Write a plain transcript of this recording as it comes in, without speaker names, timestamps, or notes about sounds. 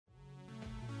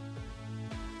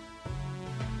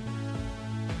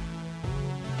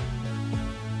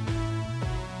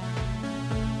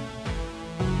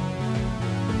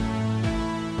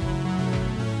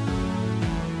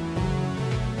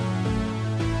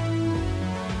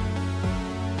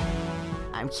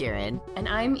I'm Kieran. And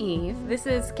I'm Eve. This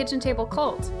is Kitchen Table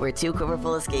Cult. We're two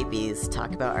quiverful escapees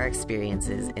talk about our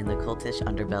experiences in the cultish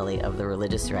underbelly of the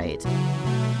religious right.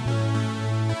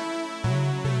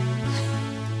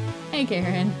 Hey,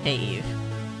 Karen. Hey, Eve.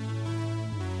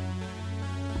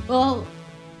 Well,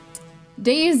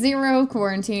 day 0 of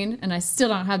quarantine, and I still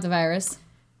don't have the virus.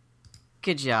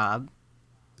 Good job.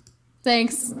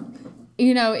 Thanks.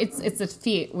 You know, it's a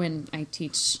feat when I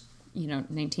teach,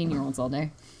 19-year-olds all day.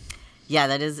 Yeah,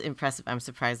 that is impressive. I'm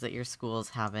surprised that your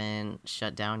schools haven't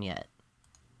shut down yet.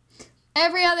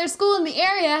 Every other school in the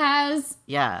area has.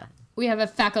 Yeah. We have a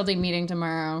faculty meeting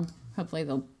tomorrow. Hopefully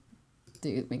they'll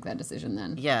make that decision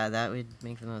then. Yeah, that would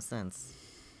make the most sense.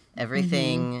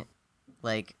 Everything,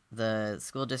 like the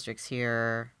school districts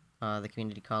here, the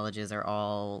community colleges are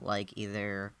all like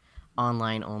either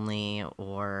online only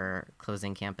or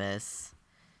closing campus.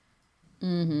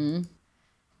 Mm-hmm.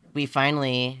 We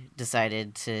finally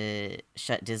decided to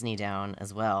shut Disney down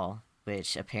as well,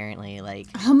 which apparently,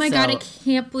 Oh my God, I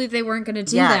can't believe they weren't going to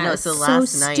do that. Yeah, no, so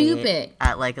last night stupid.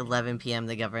 at 11 p.m.,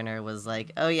 the governor was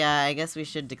like, oh yeah, I guess we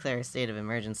should declare a state of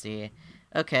emergency.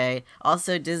 Okay.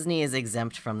 Also, Disney is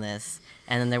exempt from this.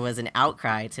 And then there was an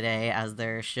outcry today, as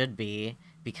there should be,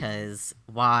 because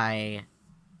why?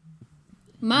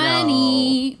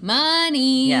 Money, No.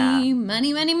 money, Yeah.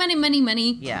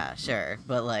 money. Yeah, sure.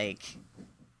 But,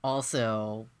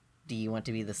 also, do you want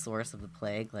to be the source of the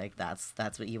plague? That's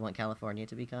what you want California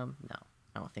to become? No,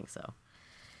 I don't think so.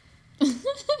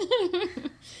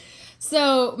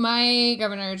 So my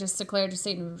governor just declared a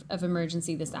state of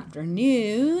emergency this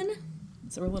afternoon.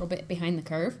 So we're a little bit behind the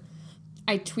curve.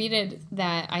 I tweeted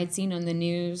that I'd seen on the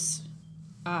news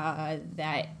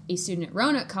that a student at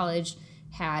Roanoke College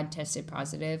had tested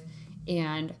positive,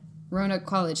 and Roanoke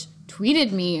College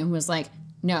tweeted me and was like,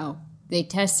 no, they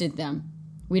tested them.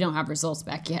 We don't have results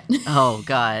back yet. Oh,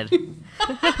 God.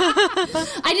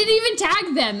 I didn't even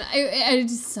tag them.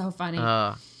 It's so funny.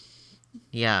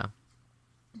 Yeah.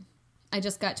 I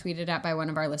just got tweeted at by one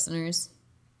of our listeners.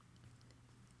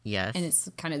 Yes. And it's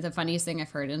kind of the funniest thing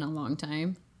I've heard in a long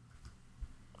time.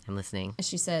 I'm listening.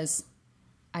 She says,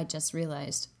 I just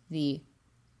realized the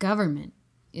government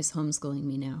is homeschooling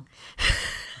me now.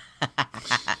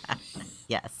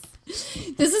 Yes.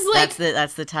 This is like...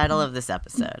 That's the title of this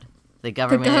episode. The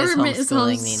government is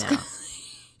homeschooling me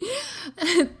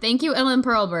now. Thank you, Ellen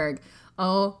Perlberg.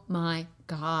 Oh my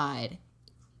God.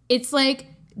 It's like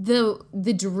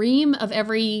the dream of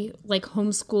every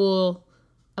homeschool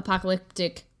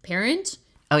apocalyptic parent.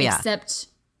 Oh yeah. Except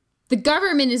the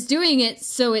government is doing it,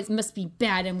 so it must be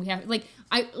bad, and we have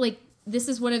this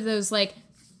is one of those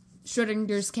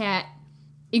Schrodinger's cat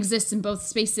exists in both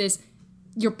spaces.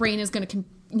 Your brain is going to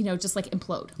just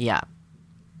implode. Yeah.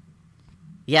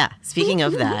 Yeah. Speaking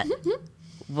of that,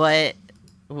 what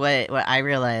I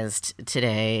realized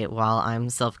today while I'm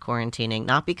self-quarantining,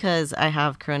 not because I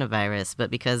have coronavirus, but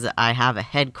because I have a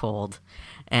head cold,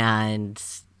 and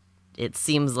it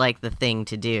seems like the thing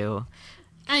to do.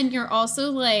 And you're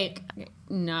also you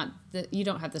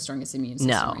don't have the strongest immune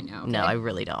system right now. Okay? No, I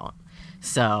really don't.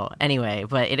 So anyway,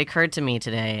 but it occurred to me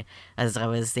today as I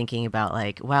was thinking about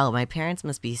wow, my parents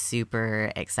must be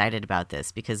super excited about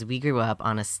this because we grew up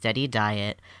on a steady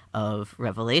diet of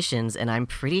Revelations, and I'm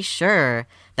pretty sure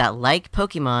that like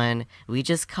Pokemon, we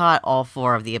just caught all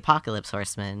 4 of the Apocalypse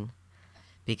Horsemen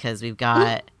because we've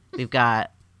got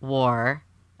war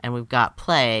and we've got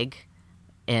plague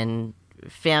and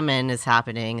famine is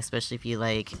happening, especially if you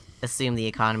assume the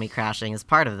economy crashing is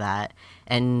part of that,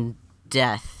 and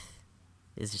death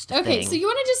is just a thing. Okay, so you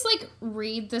want to just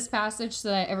read this passage so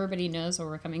that everybody knows where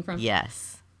we're coming from?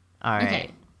 Yes. All right.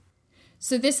 Okay.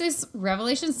 So this is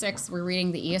Revelation 6. We're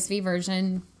reading the ESV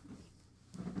version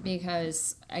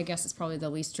because I guess it's probably the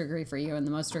least triggery for you and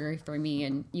the most triggery for me,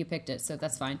 and you picked it, so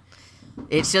that's fine.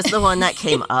 It's just the one that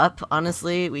came up,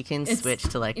 honestly. We can switch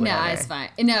to whatever. No, it's fine.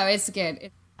 No, it's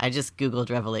good. I just Googled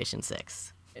Revelation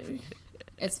 6.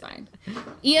 It's fine.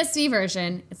 ESV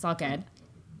version, it's all good.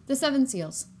 The 7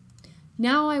 seals.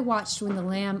 Now I watched when the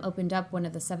Lamb opened up one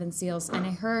of the 7 seals, and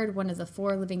I heard one of the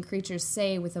 4 living creatures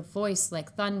say with a voice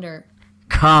like thunder,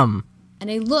 "Come." And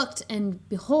I looked, and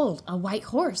behold, a white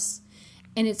horse,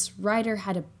 and its rider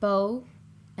had a bow,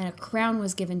 and a crown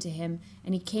was given to him,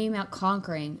 and he came out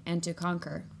conquering and to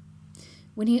conquer.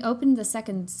 When he opened the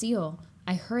 2nd seal,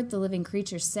 I heard the living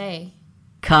creature say,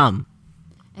 "Come."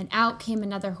 And out came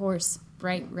another horse,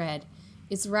 bright red.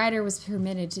 Its rider was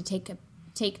permitted to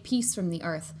take peace from the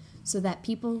earth, so that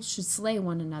people should slay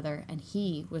one another, and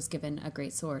he was given a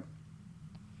great sword.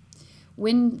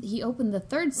 When he opened the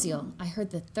 3rd seal, I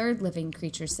heard the 3rd living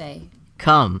creature say,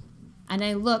 "Come." And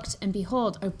I looked, and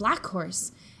behold, a black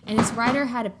horse, and its rider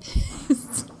had a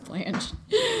Blanche,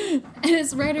 and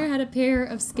its rider had a pair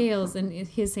of scales in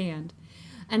his hand.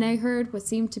 And I heard what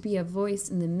seemed to be a voice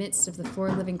in the midst of the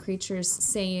four living creatures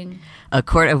saying, A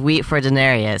quart of wheat for a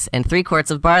denarius, and 3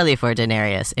 quarts of barley for a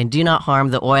denarius, and do not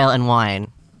harm the oil and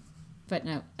wine. But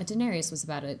no, a denarius was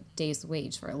about a day's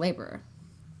wage for a laborer.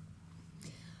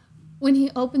 When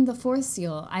he opened the 4th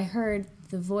seal, I heard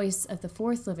the voice of the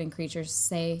 4th living creature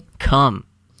say, Come.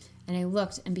 And I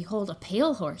looked, and behold, a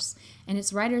pale horse, and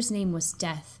its rider's name was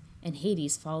Death, and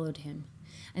Hades followed him.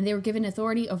 And they were given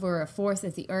authority over a fourth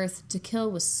of the earth to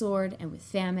kill with sword and with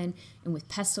famine and with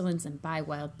pestilence and by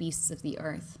wild beasts of the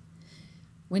earth.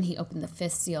 When he opened the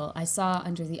 5th seal, I saw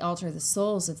under the altar the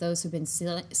souls of those who had been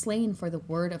slain for the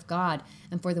word of God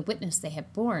and for the witness they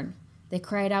had borne. They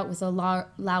cried out with a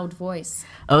loud voice,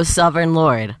 O sovereign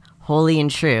Lord, holy and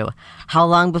true, how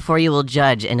long before you will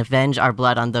judge and avenge our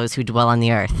blood on those who dwell on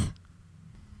the earth?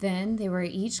 Then they were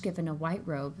each given a white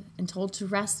robe and told to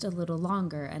rest a little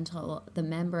longer until the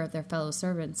number of their fellow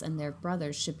servants and their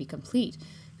brothers should be complete,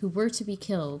 who were to be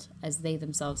killed as they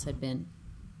themselves had been.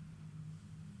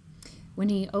 When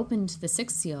he opened the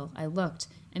 6th seal, I looked,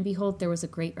 and behold, there was a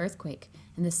great earthquake,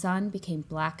 and the sun became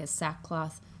black as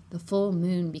sackcloth, the full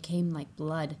moon became like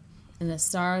blood, and the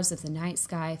stars of the night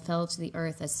sky fell to the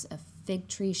earth as a fig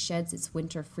tree sheds its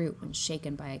winter fruit when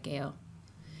shaken by a gale.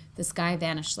 The sky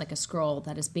vanished like a scroll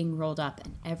that is being rolled up,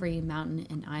 and every mountain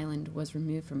and island was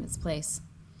removed from its place.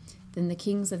 Then the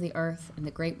kings of the earth, and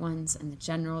the great ones, and the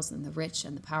generals, and the rich,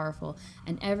 and the powerful,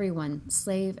 and everyone,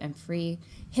 slave and free,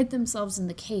 hid themselves in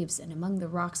the caves and among the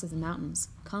rocks of the mountains,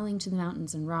 calling to the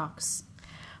mountains and rocks,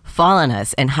 Fall on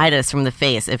us and hide us from the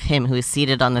face of him who is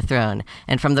seated on the throne,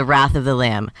 and from the wrath of the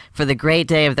Lamb, for the great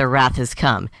day of their wrath has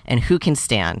come, and who can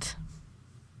stand?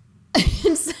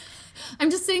 I'm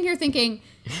just sitting here thinking,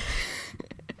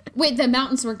 wait, the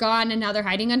mountains were gone and now they're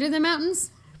hiding under the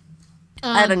mountains?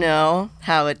 I don't know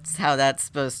how that's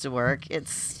supposed to work.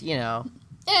 It's,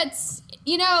 This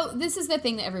is the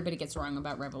thing that everybody gets wrong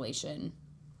about Revelation.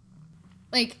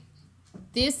 Like,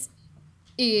 this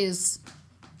is,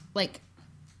 like,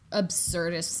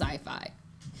 absurdist sci-fi.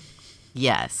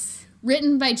 Yes.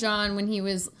 Written by John when he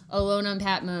was alone on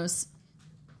Patmos,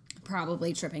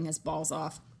 probably tripping his balls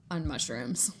off on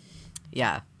mushrooms.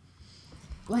 Yeah.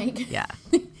 Like, yeah.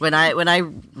 When I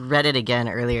read it again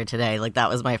earlier today, like, that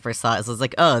was my first thought. I was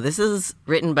like, oh, this is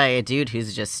written by a dude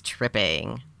who's just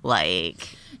tripping,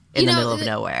 like, in the middle of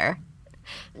nowhere.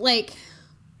 Like,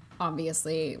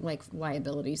 obviously, like,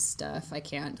 liability stuff. I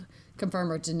can't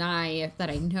confirm or deny that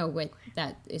I know what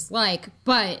that is like,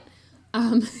 but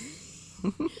I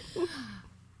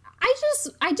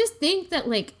just think that,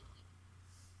 like,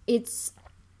 it's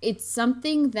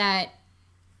something that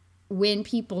when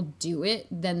people do it,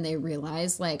 then they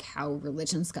realize, like, how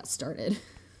religions got started.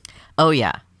 Oh,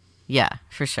 yeah. Yeah,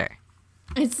 for sure.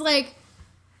 It's like,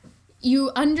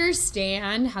 you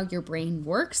understand how your brain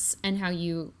works and how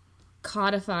you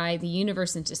codify the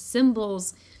universe into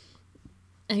symbols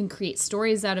and create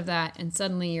stories out of that, and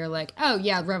suddenly you're like, oh,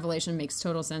 yeah, Revelation makes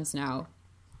total sense now.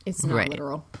 It's not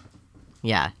literal.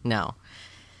 Yeah, no.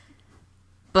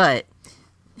 But,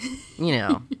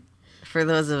 for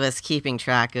those of us keeping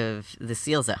track of the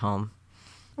seals at home.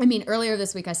 I mean, earlier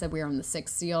this week I said we were on the 6th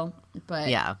seal, but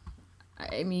yeah.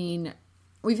 I mean,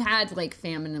 we've had, like,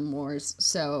 famine and wars,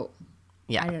 so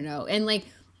yeah. I don't know. And, like,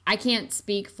 I can't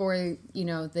speak for,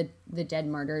 the dead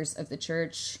martyrs of the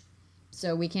church,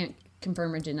 so we can't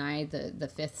confirm or deny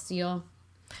the 5th seal.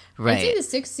 Right. I think the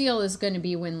 6th seal is going to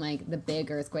be when, like, the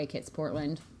big earthquake hits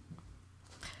Portland.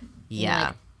 Yeah. And,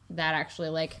 like, that actually,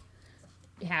 like,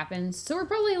 happens. So we're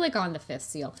probably, like, on the 5th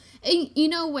seal. And you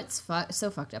know what's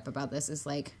so fucked up about this is,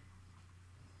 like,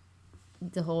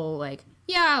 the whole, like,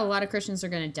 yeah, a lot of Christians are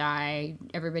going to die.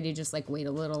 Everybody just, like, wait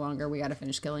a little longer. We got to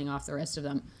finish killing off the rest of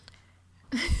them.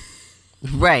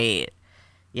 Right.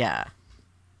 Yeah.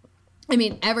 I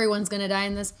mean, everyone's going to die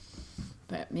in this.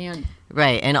 But, man.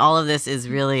 Right. And all of this is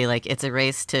really, like, it's a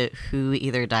race to who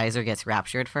either dies or gets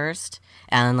raptured first.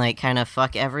 And, like, kind of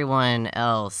fuck everyone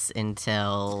else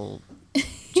until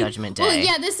Judgment Day. Well,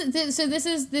 yeah, this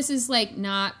is like,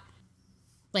 not,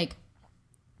 like,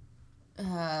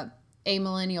 a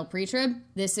millennial pre-trib.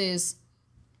 This is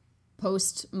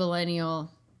post-millennial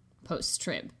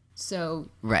post-trib. So,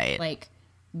 right. Like,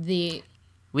 we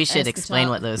should explain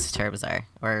what those terms are,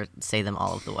 or say them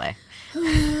all of the way.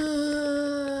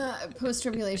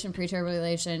 Post-tribulation,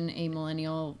 pre-tribulation,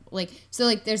 amillennial, like, so,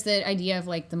 like, there's the idea of,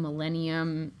 like, the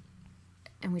millennium,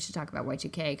 and we should talk about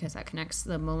Y2K because that connects.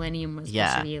 The millennium was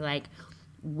supposed to be, like,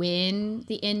 when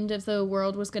the end of the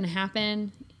world was going to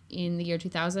happen in the year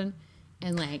 2000,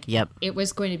 And like, Yep. it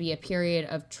was going to be a period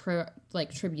of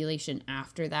tribulation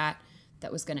after that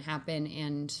was going to happen.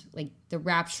 And like the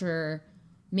rapture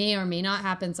may or may not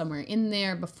happen somewhere in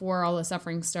there before all the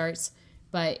suffering starts.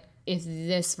 But if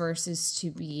this verse is to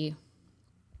be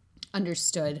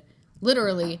understood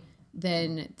literally,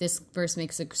 then this verse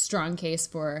makes a strong case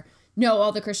for, no,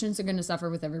 all the Christians are going to suffer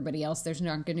with everybody else. There's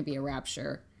not going to be a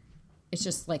rapture. It's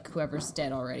just like whoever's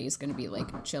dead already is going to be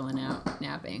like chilling out,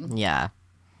 napping. Yeah.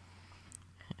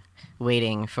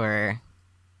 Waiting for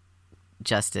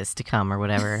justice to come or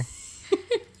whatever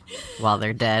while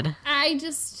they're dead.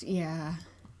 Yeah.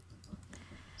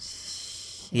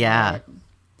 Yeah.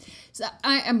 So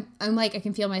I'm like, I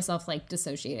can feel myself like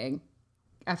dissociating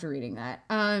after reading that.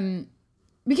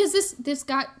 Because this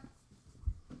got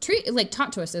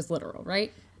taught to us as literal,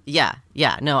 right? Yeah.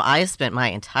 No, I spent my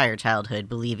entire childhood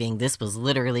believing this was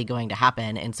literally going to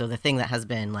happen. And so the thing that has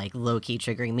been like low key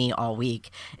triggering me all week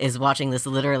is watching this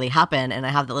literally happen. And I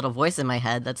have the little voice in my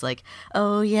head that's like,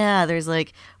 oh yeah, there's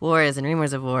like wars and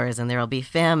rumors of wars, and there'll be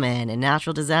famine and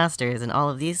natural disasters and all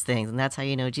of these things. And that's how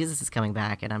you know Jesus is coming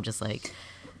back. And I'm just like,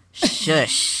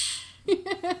 shush.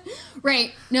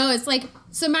 Right. No, it's like,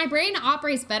 so my brain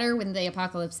operates better when the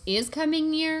apocalypse is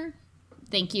coming near.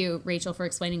 Thank you, Rachel, for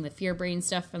explaining the fear brain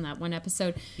stuff from that one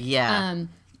episode. Yeah.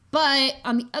 But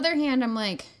on the other hand, I'm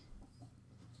like,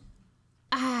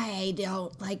 I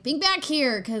don't like being back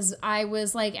here, because I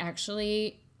was like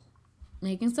actually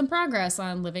making some progress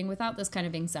on living without this kind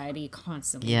of anxiety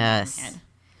constantly in my head.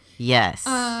 Yes. So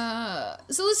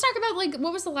let's talk about like,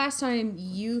 what was the last time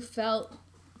you felt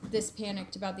this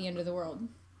panicked about the end of the world?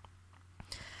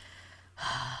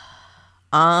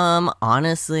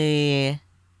 Honestly,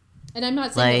 and I'm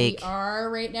not saying that we are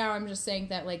right now. I'm just saying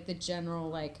that like the general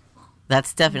like,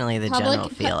 that's definitely the general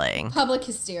feeling. Public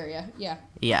hysteria. Yeah.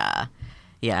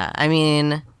 Yeah. I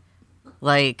mean,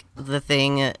 like the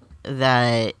thing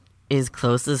that is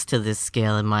closest to this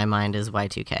scale in my mind is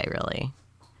Y2K, really.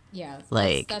 Yeah.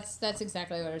 Like that's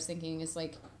exactly what I was thinking. Is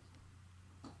like,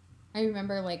 I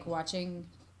remember like watching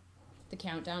the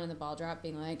countdown and the ball drop,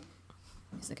 being like,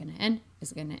 is it gonna end?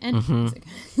 Is it gonna end? Mm-hmm. Is it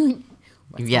gonna...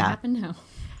 What's gonna happen now?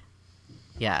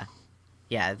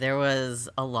 Yeah, there was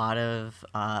a lot of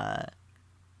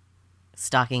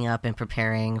stocking up and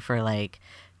preparing for, like,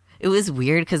 it was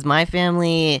weird because my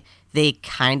family, they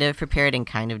kind of prepared and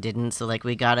kind of didn't. So, like,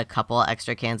 we got a couple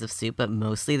extra cans of soup, but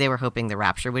mostly they were hoping the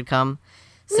rapture would come.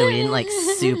 So we didn't, like,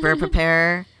 super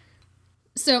prepare.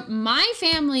 So my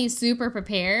family super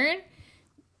prepared.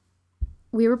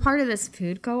 We were part of this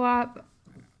food co-op.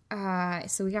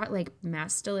 So we got, like,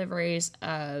 mass deliveries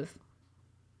of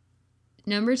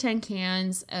number 10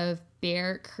 cans of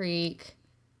Bear Creek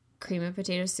cream and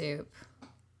potato soup.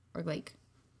 Or, like,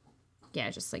 yeah,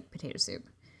 just, like, potato soup.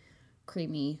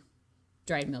 Creamy,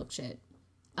 dried milk shit.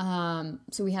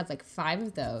 So we had, like, 5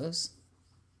 of those.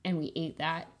 And we ate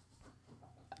that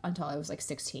until I was, like,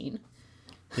 16.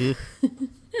 Ugh.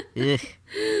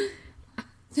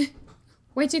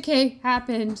 Y2K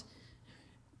happened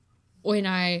when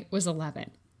I was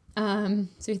 11. So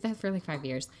we did that for like 5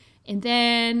 years. And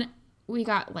then we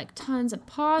got like tons of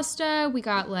pasta. We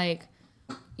got like,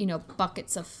 you know,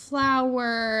 buckets of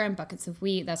flour and buckets of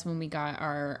wheat. That's when we got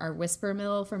our whisper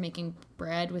mill for making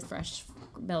bread with fresh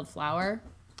milled flour.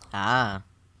 Ah.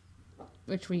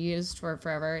 Which we used for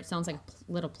forever. It sounds like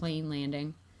a little plane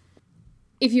landing.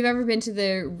 If you've ever been to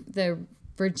the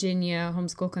Virginia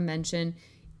Homeschool Convention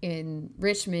in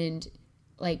Richmond,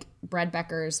 like Bread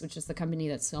Beckers, which is the company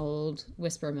that sold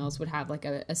Whisper Mills, would have like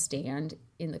a stand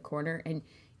in the corner, and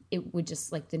it would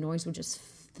just like the noise would just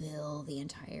fill the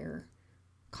entire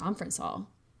conference hall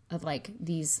of like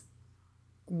these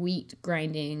wheat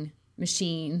grinding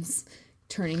machines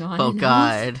turning on. Oh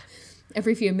God. Off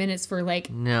every few minutes for like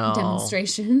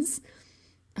demonstrations.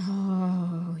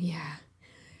 Oh yeah.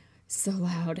 So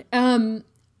loud. And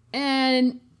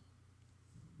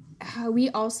we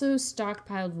also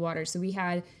stockpiled water. So we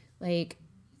had like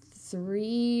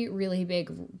 3 really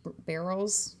big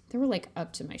barrels. They were like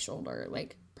up to my shoulder,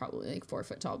 like probably like 4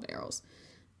 foot tall barrels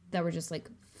that were just like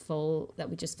full, that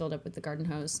we just filled up with the garden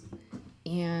hose.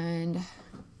 And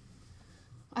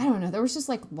I don't know, there was just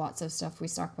like lots of stuff we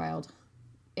stockpiled.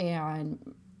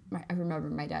 And I remember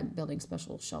my dad building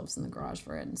special shelves in the garage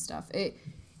for it and stuff. And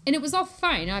it was all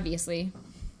fine, obviously.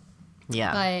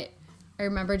 Yeah. But I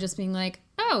remember just being like,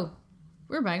 oh,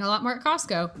 we're buying a lot more at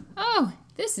Costco. Oh,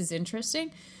 this is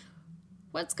interesting.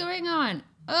 What's going on?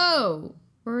 Oh,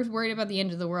 we're worried about the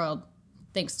end of the world.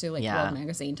 Thanks to like World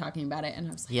Magazine talking about it. And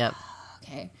I was like, yep. Oh,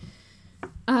 okay.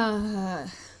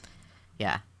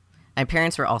 Yeah. My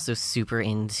parents were also super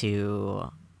into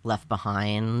Left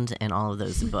Behind and all of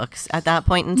those books at that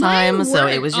point in Mine time. So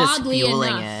it weren't, was just oddly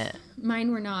fueling enough. it.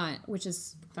 Mine were not, which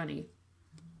is funny.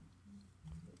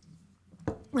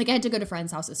 Like, I had to go to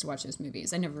friends' houses to watch those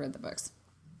movies. I never read the books.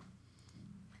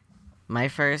 My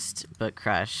first book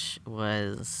crush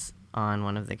was on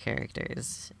one of the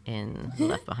characters in the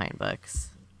Left Behind books.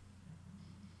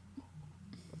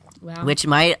 Wow. Which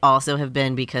might also have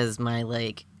been because my,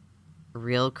 like,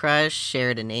 real crush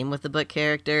shared a name with the book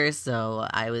character, so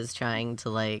I was trying to,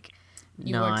 like,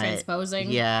 You were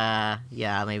transposing? Yeah,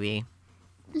 maybe.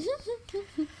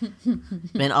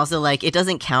 And also, like, it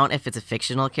doesn't count if it's a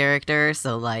fictional character,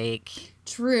 so, like...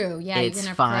 True, yeah. It's you can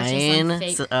have crushes on fine.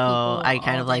 fake So people I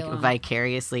kind all of, like, day long.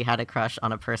 vicariously had a crush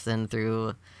on a person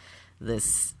through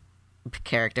this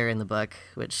character in the book,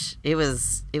 which it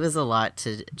was a lot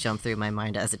to jump through my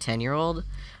mind as a 10-year-old.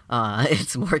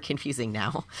 It's more confusing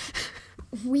now.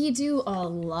 We do a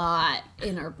lot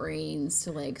in our brains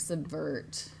to, like,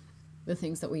 subvert the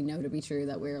things that we know to be true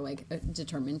that we're, like,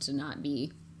 determined to not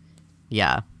be.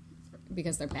 Yeah.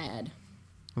 Because they're bad.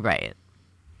 Right.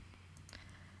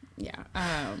 Yeah.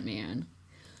 Oh, man.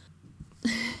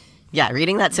 Yeah,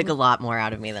 reading that took a lot more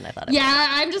out of me than I thought it would. Yeah,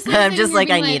 I'm just like, I'm just like,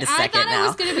 I being need a second I thought now. I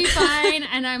was going to be fine,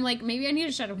 and I'm like, maybe I need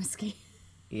a shot of whiskey.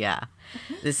 Yeah.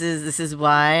 This is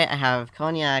why I have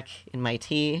cognac in my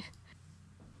tea.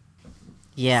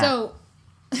 Yeah. So,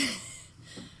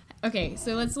 okay,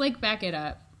 so let's, like, back it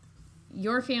up.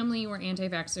 Your family were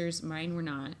anti-vaxxers, mine were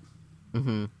not.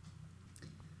 Mm-hmm.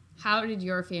 How did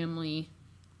your family,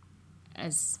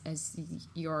 as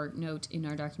your note in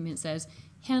our document says,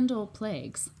 handle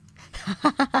plagues?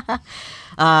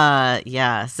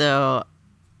 Yeah, so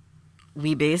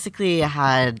we basically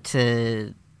had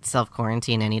to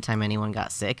self-quarantine anytime anyone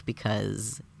got sick,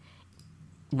 because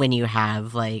when you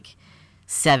have, like,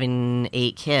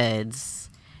 7-8 kids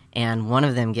and one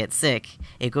of them gets sick,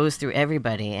 it goes through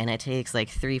everybody, and it takes, like,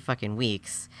 3 fucking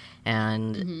weeks.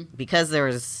 And because there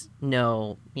was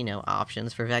no,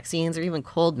 options for vaccines or even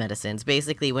cold medicines,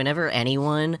 basically whenever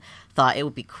anyone thought it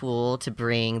would be cool to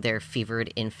bring their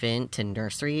fevered infant to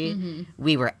nursery,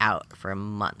 we were out for a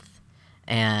month.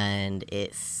 And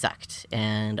it sucked.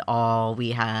 And all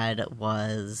we had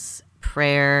was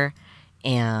prayer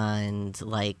and,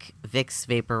 like, Vicks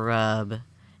Vapor Rub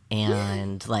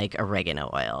and, like, oregano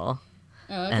oil.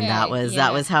 Okay, And that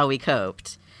was how we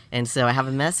coped. And so I have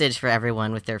a message for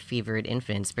everyone with their fevered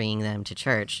infants, bringing them to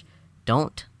church.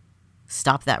 Don't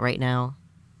stop that right now.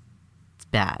 It's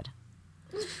bad.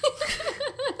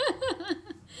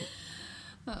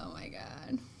 Oh my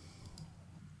god.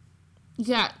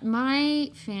 Yeah,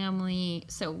 my family,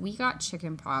 so we got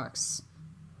chickenpox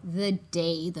the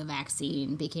day the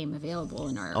vaccine became available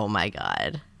in our Oh my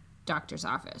god. doctor's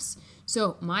office.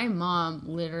 So my mom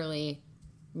literally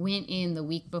went in the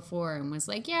week before and was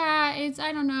like, yeah,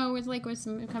 I don't know, it's like what's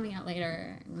coming out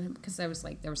later, because I was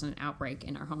like, there was an outbreak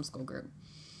in our homeschool group.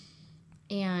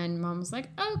 And mom was like,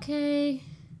 okay,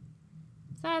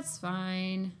 that's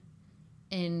fine.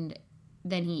 And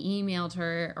then he emailed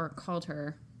her or called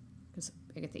her, because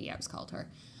I get the it was called her,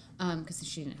 because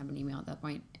she didn't have an email at that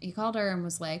point. He called her and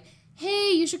was like,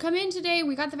 hey, you should come in today.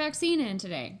 We got the vaccine in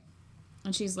today.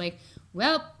 And she's like,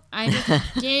 well, I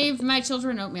just gave my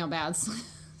children oatmeal baths.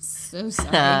 So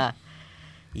sorry.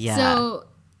 Yeah. So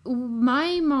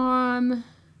my mom,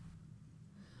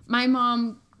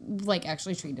 like,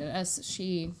 actually treated us.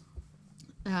 She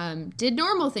did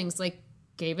normal things, like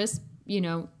gave us,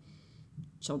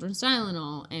 children's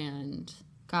Tylenol and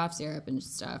cough syrup and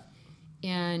stuff.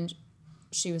 And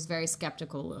she was very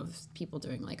skeptical of people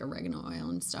doing, like, oregano oil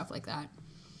and stuff like that.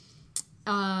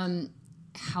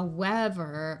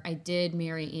 However, I did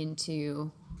marry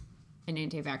into an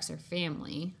anti-vaxxer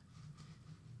family,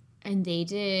 and they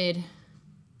did,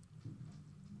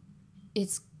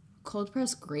 it's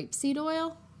cold-pressed grapeseed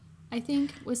oil, I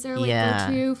think, was their, like,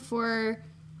 go-to for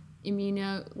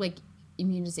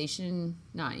immunization,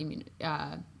 not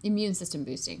immune system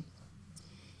boosting.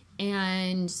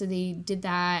 And so they did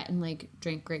that and, like,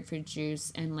 drank grapefruit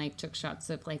juice and, like, took shots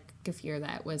of, like, kefir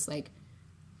that was, like,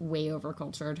 way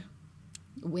overcultured.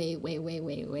 Way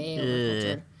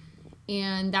overcultured.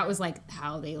 And that was, like,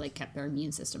 how they, like, kept their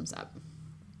immune systems up.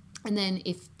 And then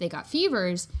if they got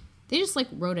fevers, they just, like,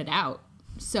 wrote it out.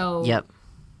 So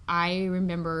I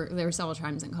remember there were several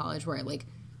times in college where, like,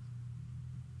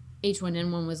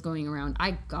 H1N1 was going around.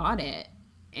 I got it,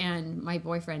 and my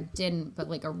boyfriend didn't, but,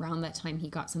 like, around that time he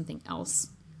got something else.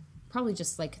 Probably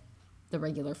just, like, the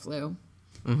regular flu.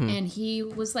 Mm-hmm. And he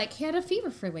was, like, he had a fever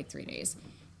for, like, 3 days.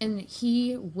 And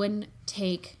he wouldn't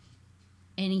take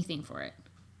anything for it.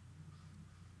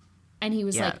 And he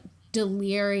was like,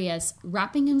 delirious,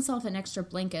 wrapping himself in extra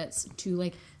blankets to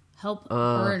like help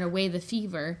burn away the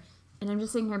fever. And I'm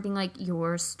just sitting here being like,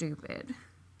 you're stupid.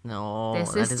 No,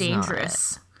 This that is is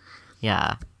dangerous. Not.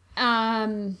 Yeah.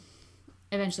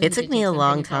 Eventually, It took me a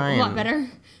long time. A lot better,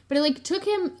 but it like took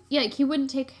him. Yeah, like, he wouldn't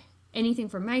take anything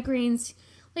for migraines.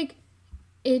 Like,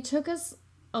 it took us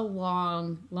a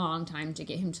long, long time to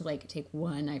get him to like take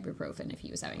one ibuprofen if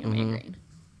he was having a migraine.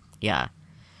 Yeah.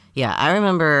 Yeah, I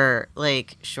remember,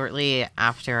 like, shortly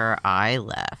after I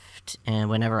left and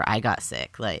whenever I got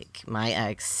sick, like, my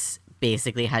ex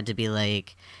basically had to be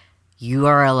like, you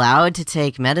are allowed to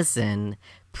take medicine.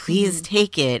 Please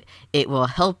take it. It will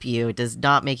help you. It does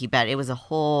not make you bad. It was a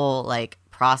whole, like,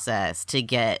 process to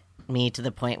get me to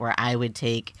the point where I would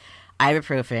take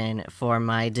ibuprofen for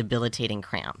my debilitating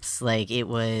cramps. Like, it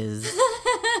was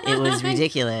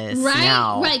ridiculous. Right?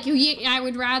 Now. Like, I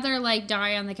would rather like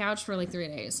die on the couch for like 3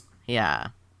 days. Yeah.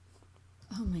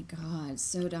 Oh my God,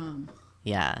 so dumb.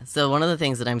 Yeah. So one of the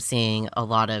things that I'm seeing a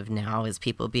lot of now is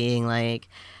people being like,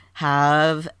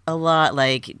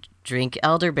 drink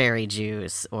elderberry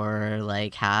juice or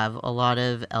like have a lot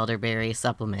of elderberry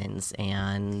supplements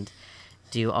and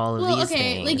do all of these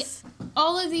things. Like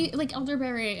all of the, like,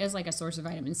 elderberry is like a source of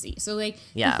vitamin C. So like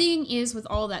Yeah. the thing is with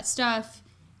all that stuff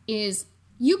is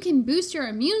you can boost your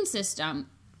immune system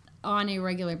on a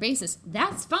regular basis.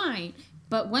 That's fine.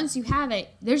 But once you have it,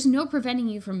 there's no preventing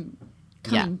you from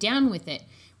coming down with it.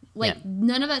 Like,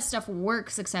 none of that stuff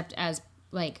works except as,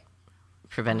 like...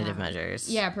 Preventative measures.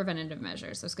 Yeah, preventative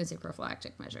measures. I was going to say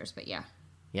prophylactic measures, but yeah.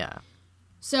 Yeah.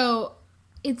 So,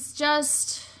 it's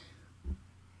just...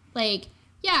 Like,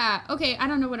 yeah, okay, I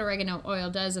don't know what oregano oil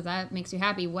does, if that makes you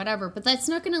happy, whatever. But that's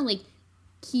not going to, like,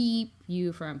 keep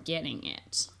you from getting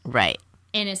it. Right.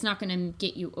 And it's not going to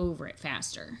get you over it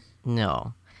faster.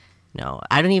 No.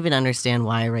 I don't even understand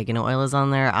why oregano oil is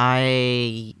on there.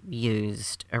 I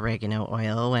used oregano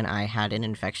oil when I had an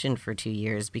infection for 2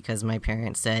 years because my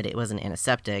parents said it was an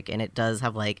antiseptic and it does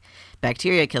have like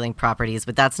bacteria killing properties,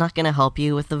 but that's not going to help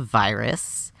you with the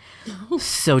virus.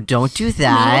 So don't do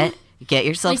that. No. Get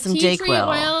yourself like some tea tree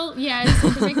Dayquil. Oil, yeah, it's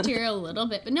like the bacteria a little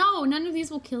bit, but no, none of these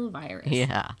will kill the virus.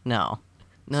 Yeah, no.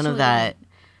 None of that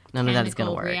is going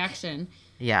to work. Reaction.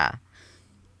 Yeah.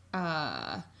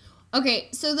 Okay,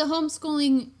 so the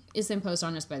homeschooling is imposed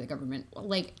on us by the government.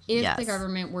 Like, if the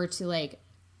government were to, like,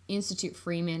 institute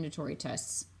free mandatory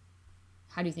tests,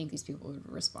 how do you think these people would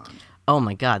respond? Oh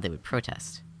my God, they would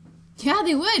protest. Yeah,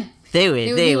 they would. They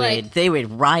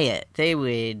would riot. They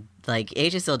would, like,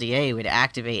 HSLDA would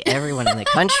activate everyone in the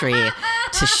country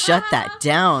to shut that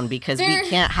down because we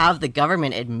can't have the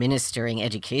government administering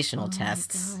educational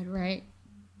tests. Oh my God, right.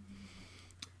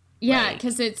 Yeah,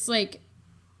 because it's like,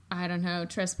 I don't know,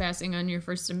 trespassing on your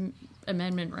First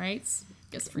Amendment rights.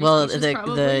 Well,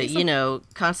 the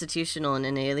constitutional and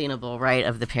inalienable right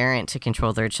of the parent to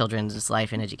control their children's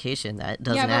life and education, that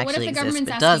doesn't actually exist,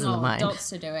 but does in the mind. Adults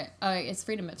to do it. It's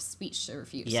freedom of speech to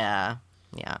refuse. Yeah.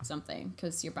 Something,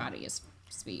 because your body is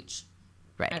speech.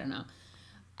 Right. I don't know.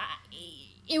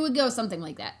 It would go something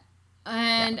like that,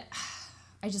 and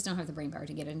I just don't have the brain power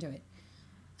to get into it.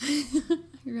 I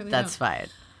really That's don't. fine.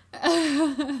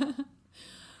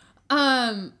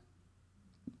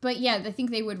 But yeah, I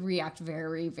think they would react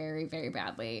very, very, very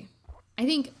badly.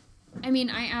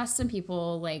 I asked some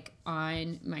people, like,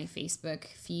 on my Facebook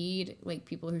feed, like,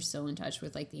 people who are still in touch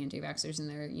with, like, the anti-vaxxers in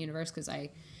their universe, because I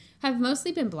have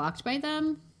mostly been blocked by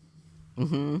them.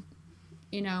 Mm-hmm.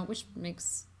 You know, which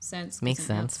makes sense. Makes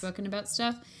sense. Outspoken about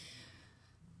stuff.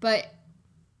 But,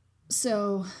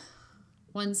 so,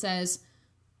 one says,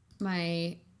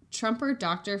 my Trumper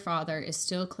doctor father is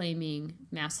still claiming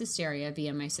mass hysteria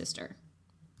via my sister.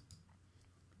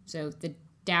 So the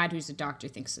dad who's a doctor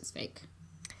thinks it's fake.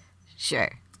 Sure.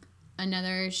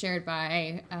 Another shared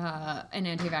by an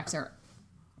anti-vaxxer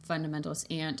fundamentalist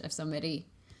aunt of somebody.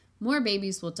 More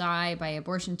babies will die by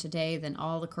abortion today than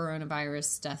all the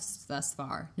coronavirus deaths thus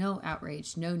far. No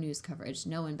outrage, no news coverage,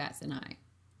 no one bats an eye.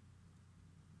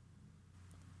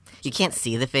 You can't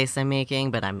see the face I'm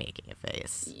making, but I'm making a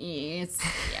face. Yeah,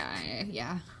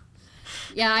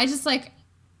 I just like,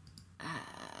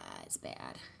 it's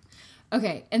bad.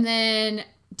 Okay, and then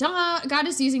God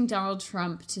is using Donald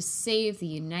Trump to save the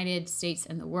United States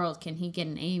and the world. Can he get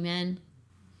an amen?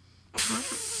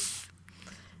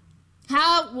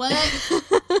 How? What?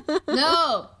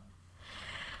 No.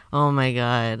 Oh my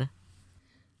God.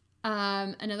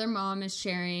 Another mom is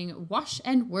sharing Wash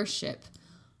and Worship.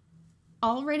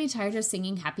 Already tired of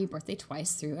singing happy birthday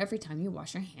twice through every time you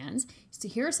wash your hands? So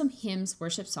here are some hymns,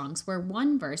 worship songs, where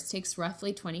one verse takes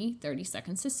roughly 20-30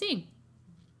 seconds to sing.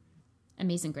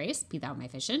 Amazing Grace, Be Thou My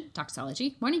Vision,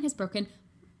 Doxology, Morning Has Broken,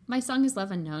 My song is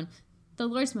Love Unknown. The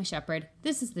Lord's my shepherd.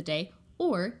 This is the day.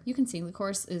 Or you can sing the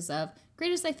choruses of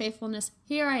Great is thy faithfulness.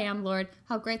 Here I am, Lord.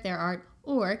 How great thou art.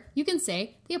 Or you can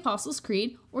say the Apostles'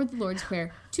 Creed or the Lord's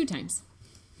Prayer 2 times.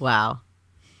 Wow.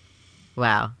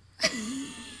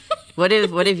 What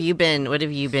have you been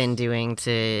doing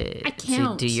to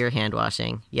do your hand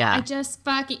washing? Yeah. I just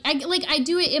I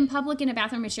do it in public in a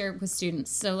bathroom I share with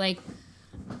students. So like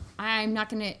I'm not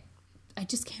gonna I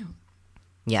just count.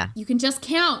 Yeah. You can just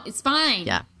count. It's fine.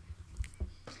 Yeah.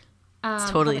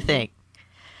 It's totally a thing.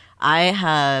 I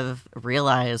have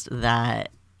realized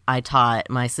that I taught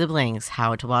my siblings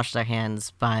how to wash their hands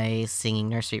by singing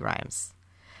nursery rhymes.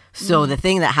 So the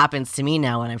thing that happens to me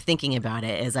now when I'm thinking about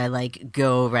it is I like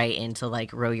go right into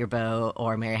like Row Your Boat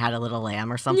or Mary Had a Little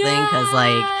Lamb or something because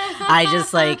like I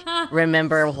just like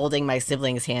remember holding my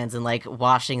siblings' hands and like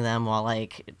washing them while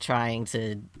like trying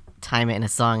to time it in a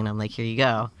song, and I'm like, here you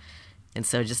go. And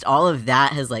so just all of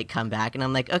that has like come back, and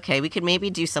I'm like, okay, we could maybe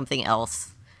do something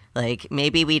else. Like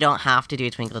maybe we don't have to do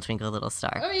Twinkle Twinkle Little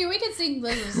Star. I mean, we could sing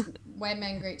Liz, White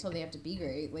Men Great Till They Have to Be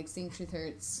Great, like sing Truth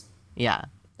Hurts. Yeah.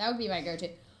 That would be my go-to.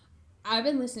 I've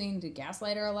been listening to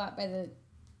Gaslighter a lot by the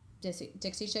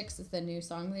Dixie Chicks. It's the new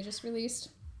song they just released.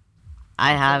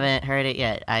 I haven't heard it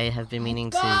yet. I have been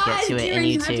meaning to get to it in YouTube.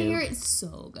 You have to hear it. It's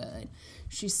so good.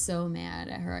 She's so mad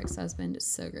at her ex-husband. It's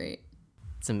so great.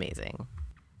 It's amazing.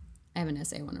 I have an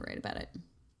essay I want to write about it.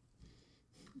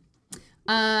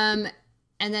 And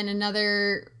then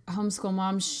another homeschool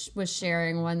mom was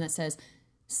sharing one that says,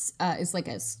 it's like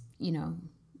a,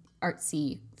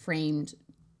 artsy framed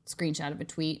screenshot of a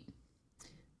tweet.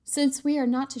 Since we are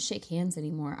not to shake hands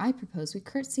anymore, I propose we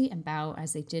curtsy and bow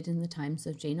as they did in the times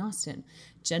of Jane Austen.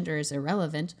 Gender is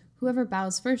irrelevant. Whoever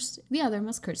bows first, the other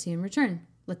must curtsy in return.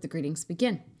 Let the greetings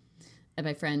begin. And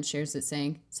my friend shares it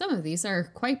saying, some of these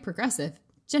are quite progressive.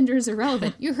 Gender is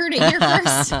irrelevant. You heard it here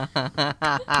first.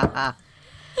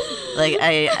 Like,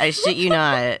 I shit you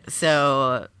not.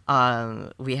 So,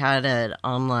 we had an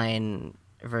online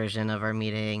version of our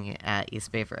meeting at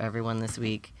East Bay for Everyone this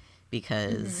week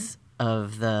because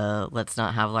of the let's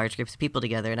not have large groups of people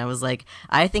together. And I was like,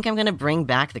 I think I'm going to bring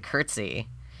back the curtsy.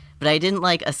 But I didn't,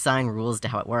 like, assign rules to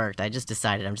how it worked. I just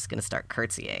decided I'm just going to start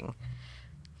curtsying.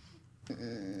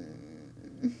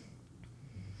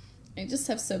 I just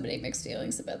have so many mixed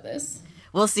feelings about this.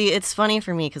 Well, see, it's funny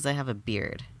for me because I have a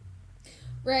beard.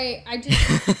 Right. I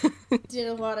just did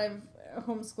a lot of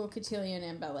homeschool cotillion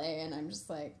and ballet, and I'm just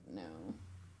like, no.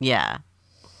 Yeah.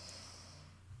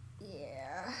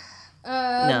 Yeah.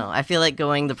 No, I feel like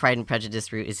going the Pride and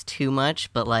Prejudice route is too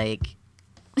much, but, like,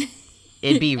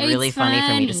 it'd be really funny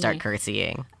for me to start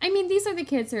curtsying. I mean, these are the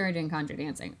kids who are doing conjure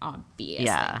dancing, obviously.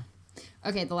 Yeah.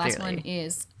 Okay, the last one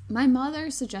is, my mother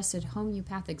suggested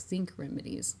homeopathic zinc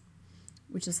remedies.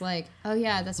 Which is like, oh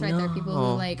yeah, that's right. No. There are people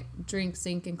who like drink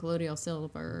zinc and colloidal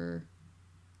silver.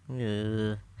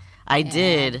 I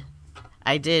did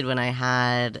when I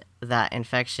had that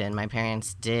infection. My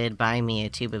parents did buy me a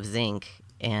tube of zinc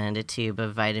and a tube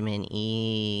of vitamin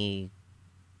E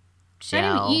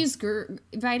gel.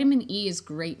 Vitamin E is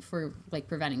great for like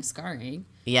preventing scarring.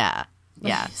 Yeah,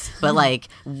 yeah, but like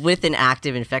with an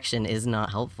active infection is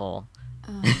not helpful.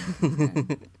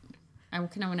 Okay. I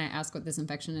kind of want to ask what this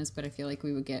infection is, but I feel like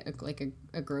we would get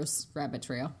a gross rabbit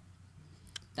trail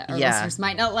that our listeners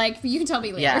might not like. But you can tell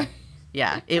me later.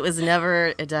 Yeah. It was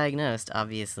never diagnosed,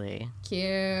 obviously.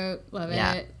 Cute, love it.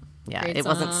 Yeah, Great it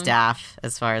song. wasn't staph,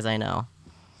 as far as I know.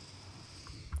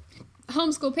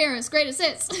 Homeschool parents, greatest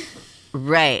hits.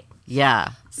 Right.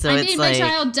 Yeah. So I made my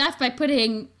child deaf by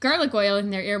putting garlic oil in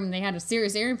their ear when they had a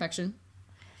serious ear infection,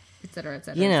 etc.,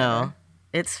 etc. You know.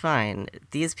 It's fine.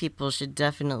 These people should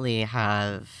definitely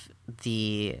have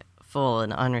the full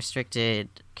and unrestricted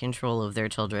control of their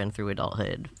children through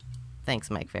adulthood. Thanks,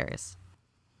 Mike Ferris.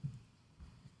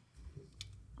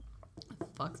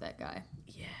 Fuck that guy.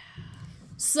 Yeah.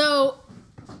 So,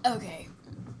 okay.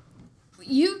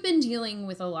 You've been dealing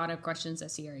with a lot of questions at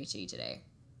CRHE today.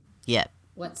 Yep.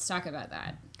 Let's talk about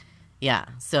that. Yeah.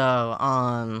 So,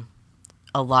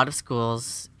 a lot of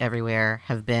schools everywhere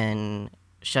have been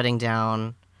shutting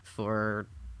down for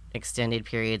extended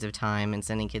periods of time and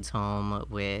sending kids home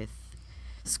with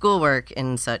schoolwork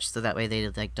and such, so that way they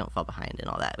like don't fall behind and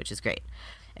all that, which is great.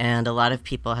 And a lot of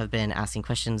people have been asking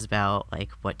questions about like,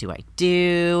 what do I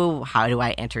do? How do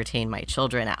I entertain my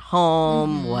children at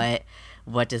home?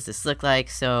 What does this look like?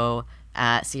 So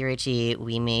at CRHE,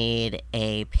 we made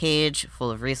a page full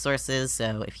of resources.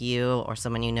 So if you or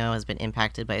someone you know has been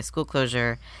impacted by a school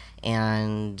closure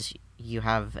and you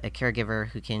have a caregiver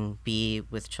who can be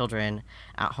with children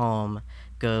at home,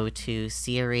 go to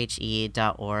crhe.org/COIV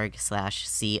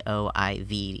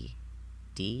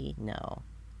No.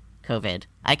 COVID.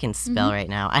 I can spell right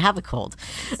now. I have a cold.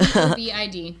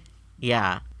 COVID.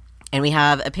 Yeah. And we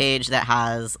have a page that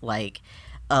has like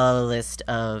a list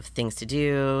of things to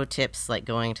do, tips like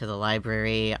going to the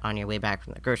library on your way back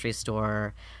from the grocery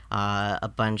store,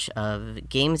 a bunch of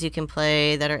games you can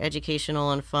play that are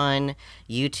educational and fun,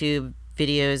 YouTube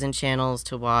videos and channels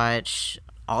to watch,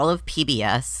 all of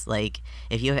PBS. Like,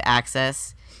 if you have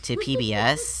access to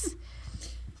PBS,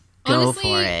 go Honestly,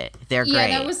 for it. They're yeah,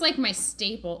 great. that was like my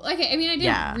staple. Okay, I mean, I didn't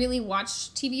Yeah. really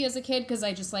watch TV as a kid because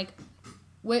I just like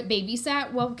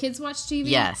babysat while kids watch TV.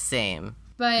 Yeah, same.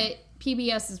 But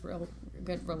PBS is real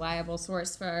good, reliable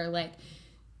source for like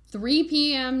 3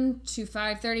 p.m. to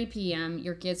 5:30 p.m.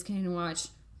 Your kids can watch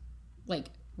like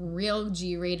real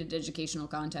G-rated educational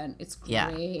content. It's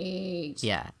great.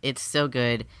 Yeah, it's so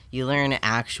good. You learn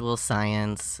actual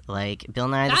science. Like Bill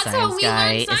Nye the That's Science how we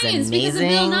Guy learned science is because of amazing.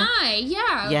 Bill Nye.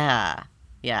 Yeah.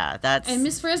 Yeah. That's. And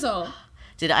Miss Frizzle.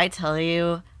 Did I tell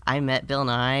you I met Bill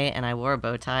Nye and I wore a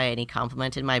bow tie and he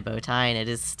complimented my bow tie and it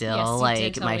is still Yes, you did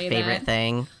like tell my me favorite that.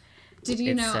 thing. Did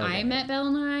you It's know so I good. met Bill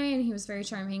Nye and he was very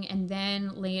charming? And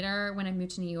then later, when I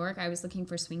moved to New York, I was looking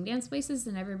for swing dance places,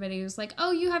 and everybody was like,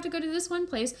 "Oh, you have to go to this one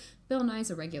place." Bill Nye's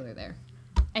a regular there,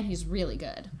 and he's really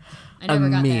good. I never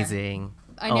got there. Amazing.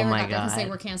 I never oh my got there because they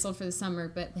god. were canceled for the summer.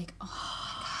 But like,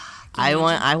 oh,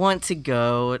 I want to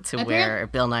go to Appar- where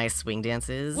Bill Nye's swing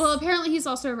dances. well, apparently he's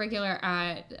also a regular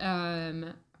at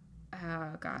oh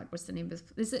god, what's the name of this?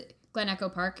 Is it Glen Echo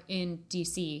Park in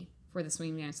DC for the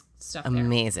swing dance stuff?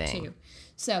 Amazing. There too.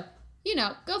 So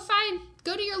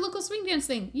go to your local swing dance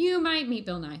thing. You might meet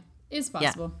Bill Nye. It's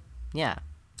possible. Yeah.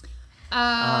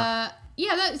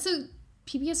 So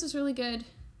PBS was really good.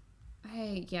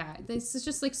 This is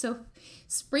just like so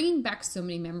it's bringing back so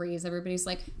many memories. Everybody's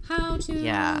like, how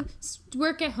to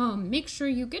work at home. Make sure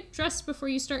you get dressed before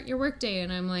you start your workday.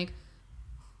 And I'm like,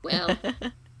 well,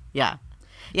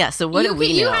 Yeah. So what do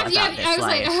we know about this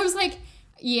life? I was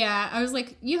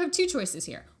like, you have two choices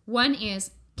here. One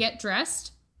is get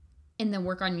dressed and then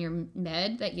work on your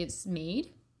med that gets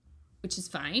made, which is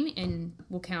fine, and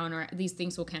these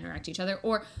things will counteract each other.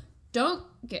 Or don't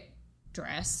get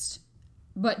dressed,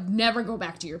 but never go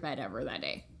back to your bed ever that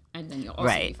day, and then you'll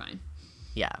also be fine.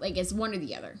 Yeah. Like, it's one or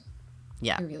the other.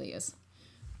 Yeah. It really is.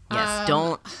 Yes.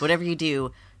 Whatever you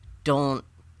do, don't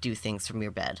do things from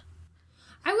your bed.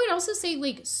 I would also say,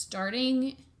 like,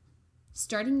 starting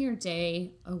your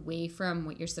day away from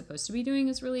what you're supposed to be doing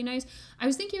is really nice. I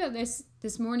was thinking about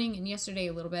this morning and yesterday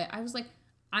a little bit. I was like,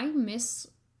 I miss,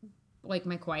 like,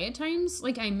 my quiet times.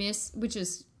 Like, which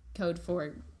is code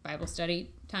for Bible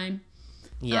study time.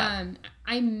 Yeah.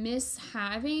 I miss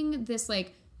having this,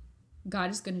 like, God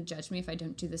is going to judge me if I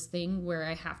don't do this thing where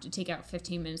I have to take out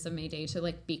 15 minutes of my day to,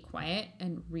 like, be quiet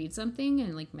and read something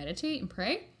and, like, meditate and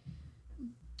pray.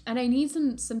 And I need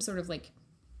some sort of, like,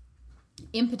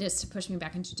 impetus to push me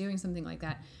back into doing something like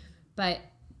that. But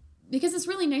because it's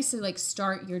really nice to, like,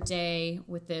 start your day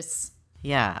with this,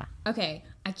 okay,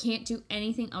 I can't do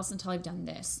anything else until I've done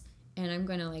this. And I'm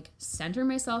going to, like, center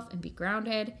myself and be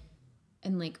grounded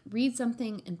and, like, read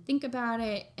something and think about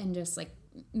it and just, like,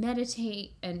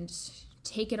 meditate and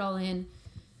take it all in.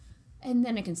 And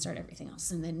then I can start everything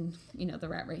else. And then, the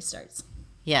rat race starts.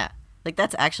 Yeah. Like,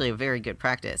 that's actually a very good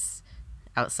practice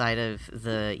outside of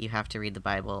the you have to read the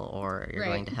Bible or you're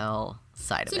going to hell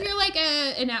side of it. So if you're like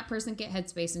an app person, get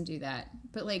Headspace and do that.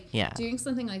 But, like, doing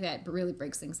something like that really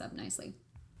breaks things up nicely.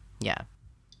 Yeah.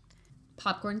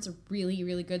 Popcorn's a really,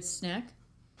 really good snack.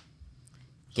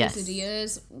 Yes.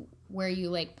 Quesadillas, where you,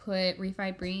 like, put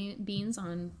refried beans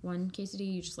on one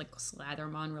quesadilla. You just, like, slather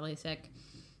them on really thick.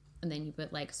 And then you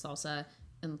put, like, salsa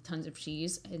and tons of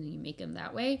cheese. And then you make them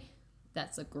that way.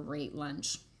 That's a great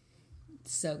lunch.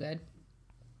 It's so good.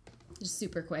 Just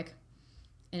super quick.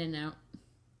 In and out.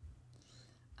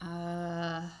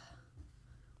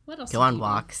 What else? Go on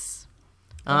walks.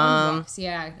 Go on walks,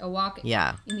 yeah. A walk in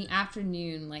the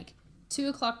afternoon, like 2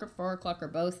 o'clock or 4 o'clock, or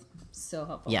both. So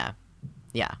helpful. Yeah.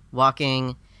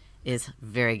 Walking is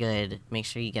very good. Make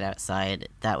sure you get outside.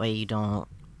 That way you don't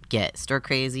get stir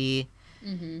crazy.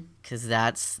 Because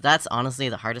that's honestly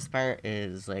the hardest part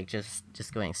is, like, just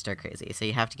going stir crazy. So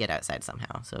you have to get outside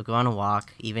somehow. So go on a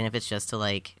walk, even if it's just to,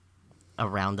 like,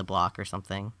 around the block or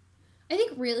something. I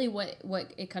think really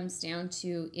what it comes down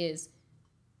to is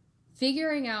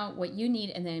figuring out what you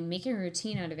need and then making a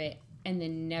routine out of it and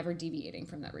then never deviating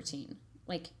from that routine.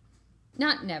 Like,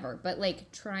 not never, but,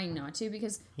 like, trying not to,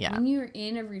 because when you're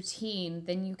in a routine,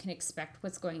 then you can expect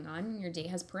what's going on and your day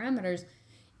has parameters.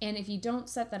 And if you don't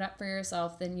set that up for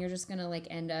yourself, then you're just gonna like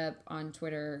end up on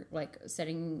Twitter like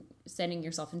sending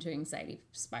yourself into an anxiety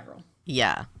spiral.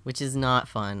 Yeah, which is not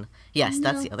fun. Yes,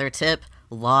 that's No. the other tip.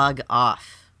 Log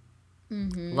off.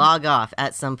 Log off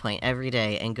at some point every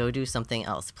day and go do something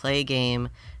else. Play a game,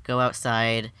 go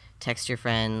outside, text your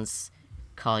friends,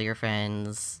 call your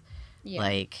friends. Yeah.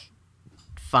 Like,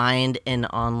 find an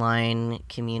online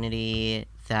community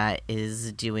that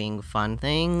is doing fun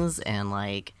things and,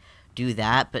 like, do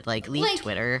that, but, like, leave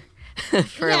Twitter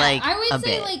for, like, I would a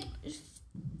say, bit. like,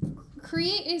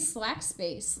 create a Slack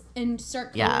space and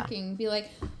start co-working. Be like,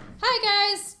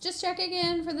 hi, guys, just checking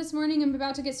in for this morning. I'm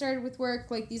about to get started with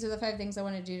work. Like, these are the 5 things I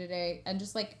want to do today. And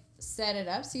just, like, set it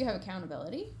up so you have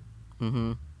accountability.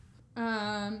 Mm-hmm.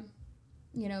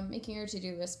 You know, making your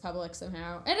to-do list public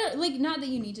somehow. And, like, not that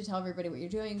you need to tell everybody what you're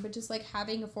doing, but just, like,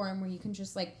 having a forum where you can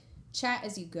just, like, chat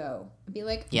as you go. And be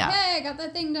like, Yeah. hey, I got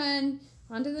that thing done.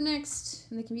 On to the next.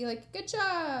 And they can be like, good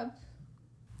job.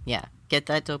 Yeah, get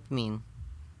that dopamine.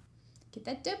 Get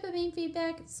that dopamine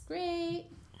feedback. It's great.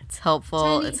 It's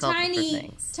helpful. It's helpful for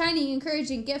things. Tiny,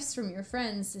 encouraging gifts from your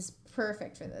friends is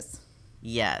perfect for this.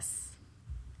 Yes.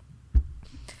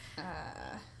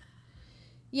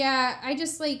 Yeah, I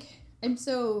just, like, I'm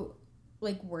so,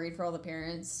 like, worried for all the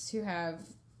parents who have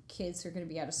kids who are going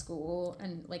to be out of school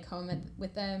and, like, home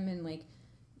with them. And, like,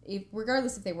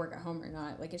 regardless if they work at home or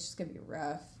not, like, it's just going to be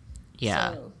rough.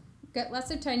 Yeah. So, get lots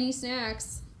of tiny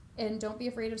snacks and don't be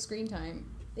afraid of screen time.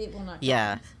 It will not.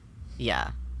 Yeah.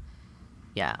 Yeah.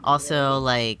 Yeah. Also,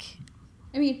 like,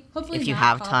 I mean, hopefully if you not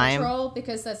have Paw time, Patrol,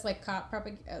 because that's like cop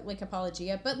like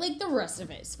apologia, but like the rest of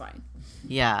it is fine.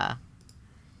 yeah.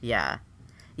 Yeah.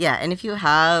 Yeah, and if you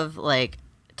have, like,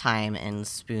 time and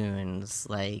spoons,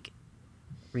 like,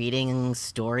 reading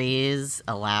stories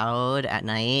aloud at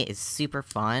night is super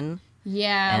fun.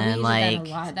 Yeah, And, we did like, that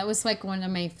a lot. That was like one of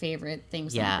my favorite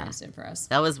things that my parents did for us.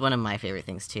 That was one of my favorite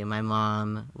things, too. My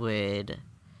mom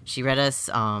she read us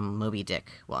Moby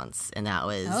Dick once, and that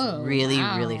was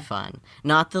really fun.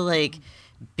 Not the, like,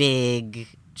 big,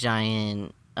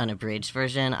 giant, unabridged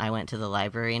version. I went to the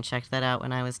library and checked that out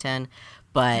when I was 10.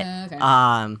 But,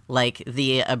 like,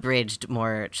 the abridged,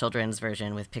 more children's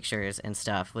version with pictures and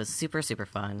stuff was super, super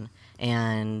fun.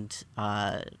 And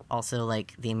also,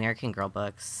 like, the American Girl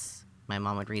books, my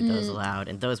mom would read those aloud,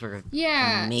 and those were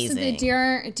amazing. So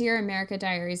the Dear America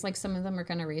Diaries, like, some of them are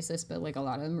kind of racist, but, like, a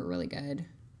lot of them are really good.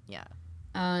 Yeah.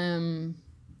 My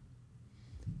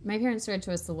parents read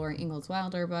to us the Laura Ingalls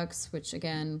Wilder books, which,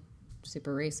 again,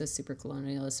 super racist, super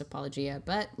colonialist apologia,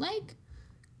 but, like,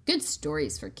 good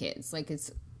stories for kids. Like,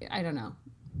 it's, I don't know.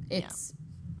 It's...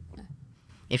 Yeah.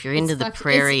 If you're into the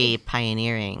prairie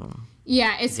pioneering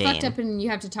it's vein. fucked up and you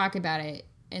have to talk about it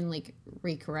and, like,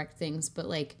 recorrect things, but,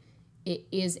 like, it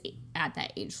is at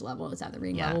that age level. It's at the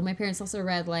reading level. My parents also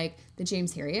read, like, the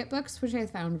James Herriot books, which I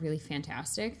found really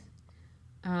fantastic.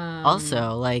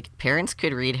 Also, like, parents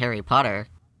could read Harry Potter.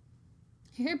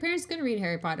 Parents could read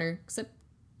Harry Potter, except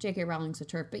J.K. Rowling's a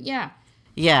turf, but yeah.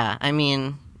 Yeah, I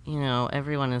mean, you know,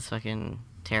 everyone is fucking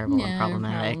terrible and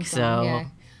problematic, so...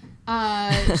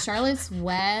 Yeah. Charlotte's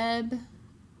Web.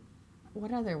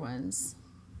 What other ones?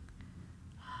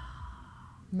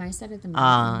 My Side of the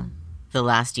Moon. The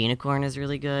Last Unicorn is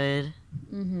really good.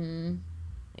 Mm-hmm.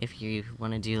 If you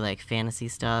want to do, like, fantasy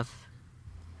stuff.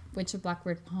 Witch of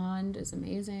Blackbird Pond is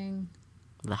amazing.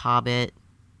 The Hobbit.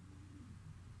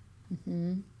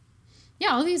 Mm-hmm.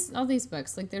 Yeah, all these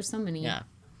books. Like, there's so many. Yeah.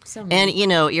 So many. And, you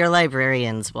know, your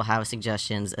librarians will have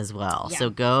suggestions as well. Yeah. So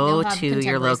go to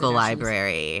your local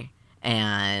library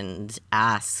and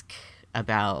ask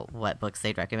about what books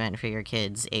they'd recommend for your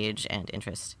kids' age and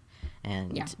interest.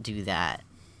 And do that.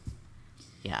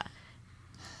 Yeah.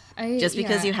 Just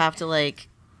because you have to, like,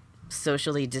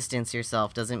 socially distance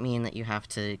yourself doesn't mean that you have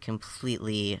to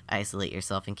completely isolate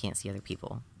yourself and can't see other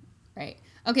people. Right.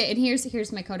 Okay, and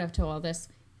here's my coda to all this.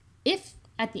 If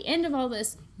at the end of all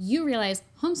this you realize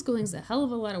homeschooling is a hell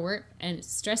of a lot of work and it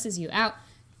stresses you out,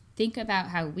 think about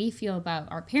how we feel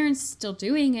about our parents still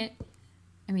doing it.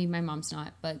 I mean, my mom's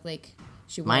not, but, like,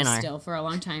 she was still for a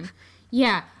long time.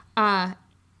 Yeah.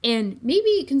 And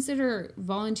maybe consider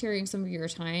volunteering some of your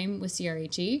time with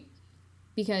CRHE,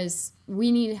 because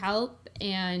we need help,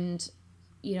 and,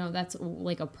 you know, that's,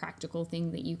 like, a practical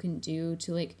thing that you can do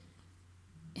to, like,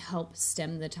 help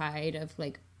stem the tide of,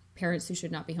 like, parents who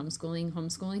should not be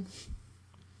homeschooling.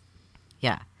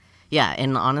 Yeah. Yeah,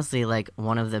 and honestly, like,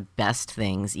 one of the best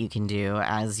things you can do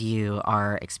as you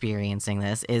are experiencing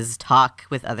this is talk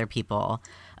with other people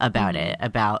about it,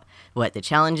 about what the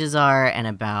challenges are and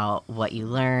about what you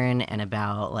learn and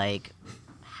about, like,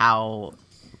 how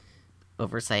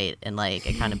oversight and like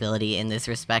accountability in this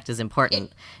respect is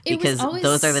important It was because always-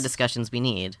 those are the discussions we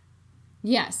need.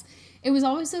 Yes. It was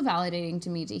always so validating to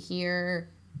me to hear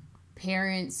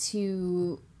parents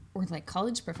who were like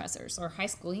college professors or high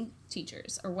school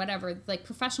teachers or whatever, like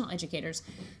professional educators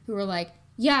who were like,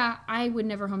 yeah, I would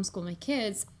never homeschool my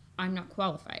kids. I'm not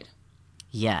qualified.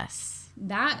 Yes.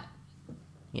 That,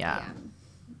 Yeah.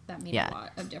 that made Yeah. a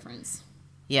lot of difference.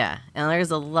 Yeah. And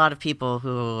there's a lot of people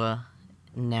who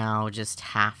now just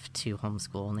have to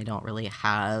homeschool and they don't really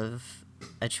have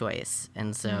a choice.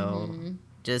 And so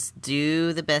just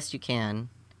do the best you can.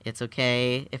 It's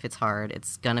okay if it's hard.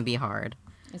 It's going to be hard.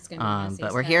 It's going to be messy But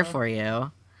as we're here hell. for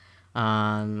you.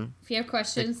 If you have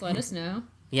questions, let us know.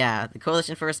 Yeah, the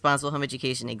Coalition for Responsible Home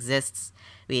Education exists.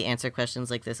 We answer questions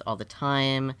like this all the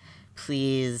time.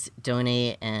 Please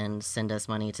donate and send us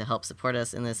money to help support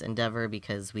us in this endeavor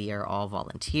because we are all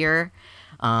volunteer.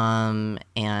 And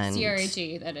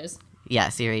CRHE, that is. yeah,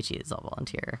 CRHE is all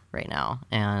volunteer right now.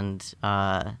 And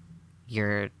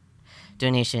your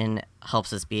donation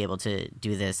helps us be able to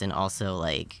do this and also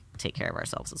like take care of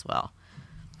ourselves as well.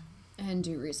 And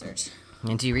do research.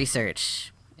 And do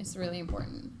research. It's really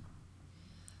important.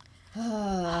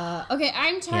 Okay,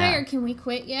 I'm tired. Yeah. Can we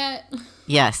quit yet?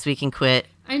 Yes, we can quit.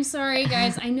 I'm sorry,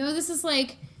 guys. I know this is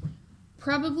like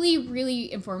probably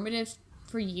really informative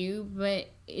for you, but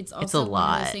it's also a one of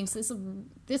lot. those things.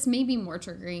 This may be more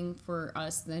triggering for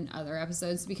us than other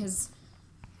episodes because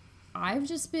I've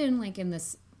just been like in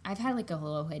this. I've had like a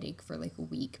low headache for like a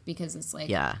week because it's like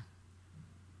Yeah.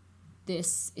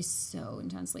 this is so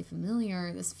intensely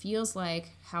familiar. This feels like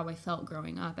how I felt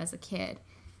growing up as a kid,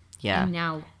 Yeah. and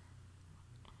now.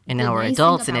 And The now we're nice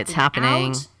adults thing and about it's being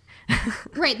happening. out-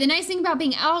 Right. The nice thing about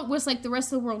being out was like the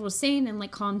rest of the world was sane and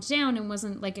like calmed down and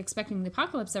wasn't like expecting the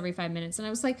apocalypse every 5 minutes. And I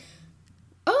was like,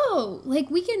 oh, like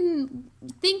we can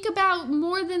think about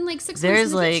more than like 6 months There's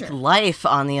in the like future. life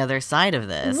on the other side of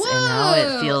this. And now it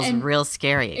Whoa! feels And real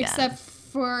scary again. Except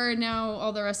for now,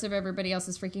 all the rest of everybody else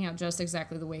is freaking out just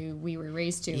exactly the way we were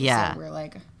raised to. Yeah. So we're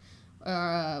like,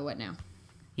 what now?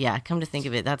 Yeah, come to think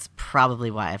of it, that's probably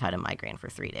why I've had a migraine for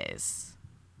 3 days.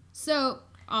 So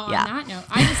on Yeah. that note,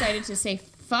 I decided to say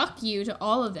fuck you to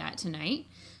all of that tonight.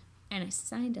 And I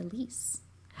signed a lease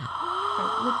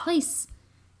for the place.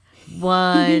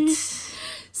 What?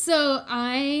 So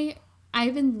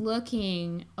I've been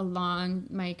looking along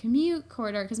my commute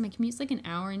corridor because my commute's like an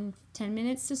hour and 10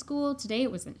 minutes to school. Today it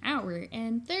was an hour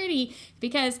and 30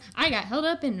 because I got held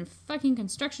up in fucking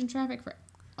construction traffic for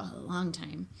a long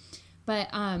time. But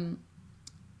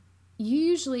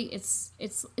usually it's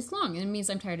long and it means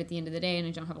I'm tired at the end of the day and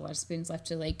I don't have a lot of spoons left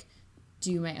to like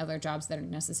do my other jobs that are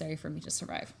necessary for me to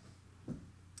survive.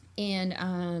 And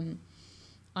on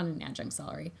an adjunct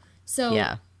salary. So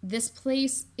Yeah. this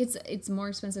place, it's more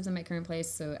expensive than my current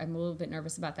place, so I'm a little bit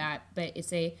nervous about that. But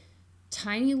it's a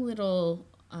tiny little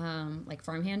like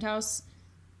farmhand house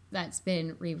that's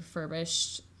been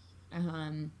refurbished.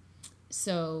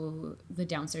 So the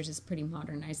downstairs is pretty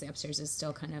modernized. The upstairs is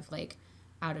still kind of like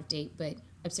out of date, but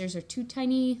upstairs are 2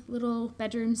 tiny little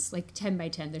bedrooms, like 10 by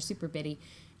 10. They're super bitty.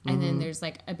 And then there's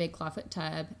like a big clawfoot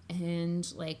tub and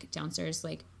like downstairs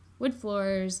like wood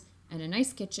floors and a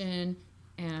nice kitchen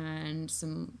and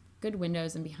some good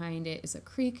windows, and behind it is a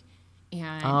creek,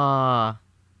 and Oh.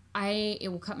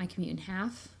 it will cut my commute in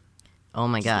half. Oh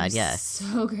my It's god, gonna be yes.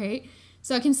 so great.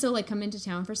 So I can still like come into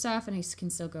town for stuff, and I can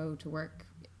still go to work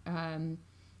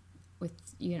with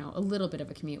a little bit of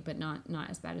a commute, but not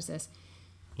as bad as this.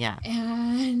 Yeah.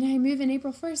 And I move in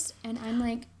April 1st, and I'm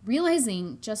like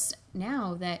realizing just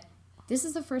now that this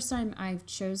is the first time I've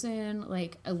chosen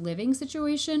like a living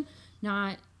situation,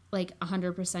 not like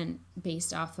 100%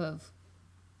 based off of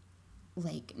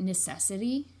like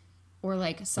necessity or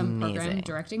like some program Amazing.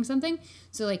 directing something.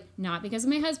 So like not because of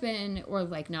my husband or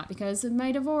like not because of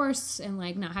my divorce and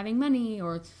like not having money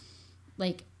or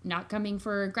like not coming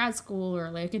for grad school or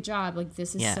like a job. Like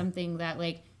this is Yeah. something that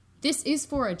like this is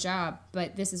for a job,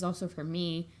 but this is also for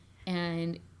me,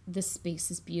 and this space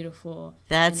is beautiful.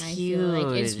 That's and I feel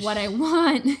like it's huge. what I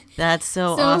want. That's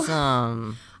so So-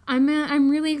 awesome. I'm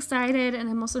really excited, and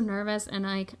I'm also nervous, and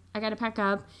like I gotta pack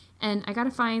up, and I gotta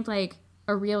find like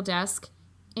a real desk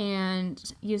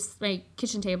and use my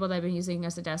kitchen table that I've been using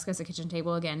as a desk as a kitchen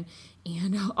table again,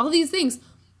 and all these things.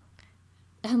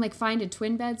 And like find a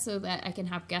twin bed so that I can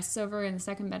have guests over in the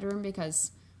second bedroom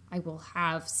because I will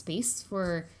have space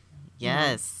for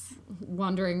Yes.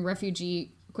 wandering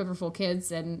refugee quiverful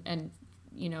kids and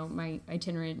my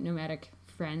itinerant nomadic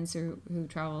friends who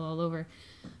travel all over,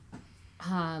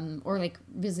 or like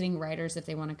visiting writers if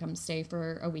they want to come stay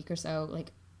for a week or so.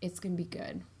 Like it's gonna be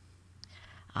good.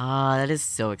 Ah, that is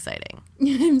so exciting.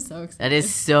 I'm so excited. That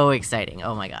is so exciting.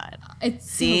 Oh my God.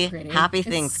 It's See, so pretty. happy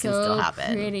things It's can still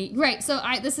happen. Pretty. Right. So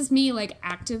this is me like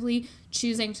actively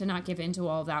choosing to not give into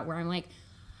all of that, where I'm like,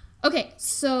 okay,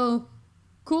 so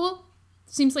cool.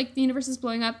 Seems like the universe is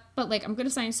blowing up, but like I'm gonna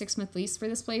sign a 6-month lease for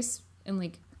this place and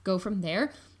like go from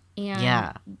there.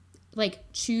 And like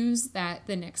choose that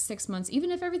the next 6 months,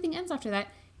 even if everything ends after that,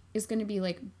 is gonna be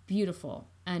like beautiful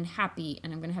and happy,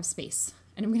 and I'm gonna have space.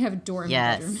 And I'm gonna have a door in my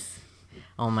bedroom.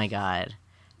 Oh my God.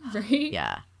 Right?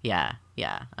 Yeah.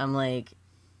 I'm like,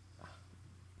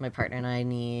 my partner and I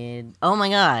need. Oh my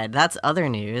God, that's other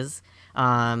news.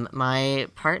 My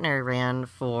partner ran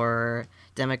for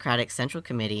Democratic Central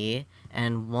Committee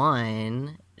and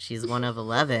won. She's one of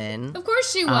 11. Of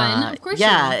course she won. Of course she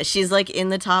won. Yeah, she's like in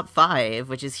the top 5,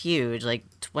 which is huge. Like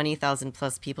 20,000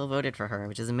 plus people voted for her,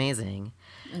 which is amazing.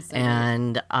 So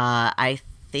and I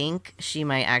think she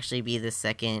might actually be the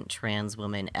second trans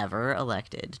woman ever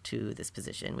elected to this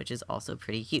position, which is also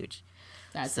pretty huge.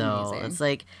 That's so amazing. It's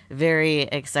like very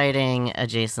exciting,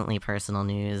 adjacently personal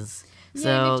news. Yay,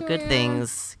 so Victoria.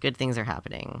 good things are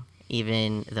happening,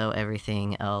 even though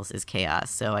everything else is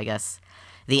chaos. So I guess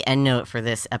the end note for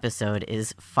this episode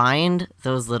is find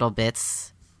those little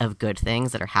bits of good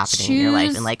things that are happening in your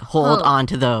life and like hold hope. on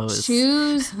to those.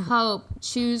 Choose hope.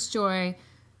 Choose joy.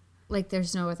 Like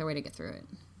there's no other way to get through it.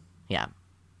 Yeah.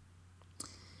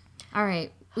 All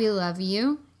right. We love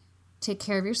you. Take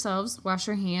care of yourselves. Wash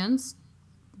your hands.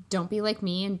 Don't be like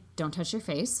me and don't touch your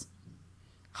face.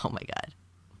 Oh my God.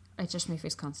 I touch my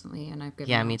face constantly and I've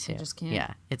given Yeah, up. me too. I just can't.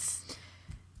 Yeah, it's...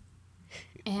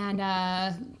 And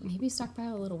maybe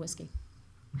stockpile a little whiskey.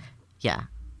 Yeah.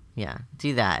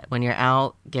 Do that. When you're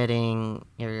out getting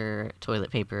your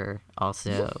toilet paper,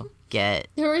 also get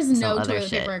There was some no other toilet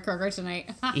shit. paper at Kroger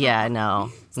tonight. Yeah, no.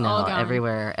 all gone.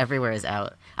 Everywhere is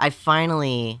out. I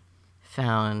finally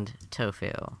found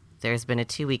tofu. There's been a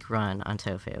 2-week run on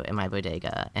tofu in my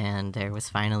bodega, and there was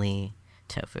finally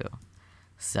tofu.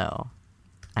 So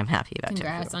I'm happy about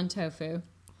Congrats tofu. on tofu.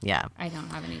 Yeah. I don't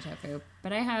have any tofu,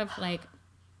 but I have like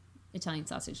Italian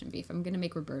sausage and beef. I'm gonna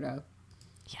make Roberto.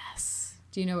 Yes.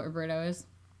 Do you know what Roberto is?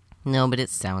 No, but it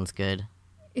sounds good.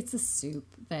 It's a soup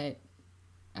that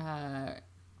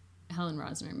Helen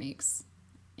Rosner makes,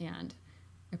 and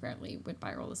apparently went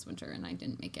viral this winter, and I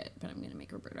didn't make it, but I'm gonna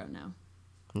make Roberto now.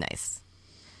 Nice.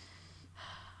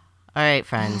 All right,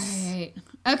 friends. All right.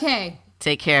 Okay.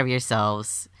 Take care of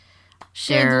yourselves.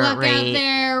 Share, Good luck rate. out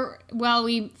there while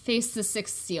we face the 6th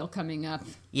seal coming up.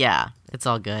 Yeah, it's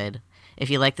all good. If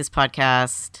you like this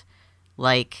podcast,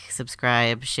 like,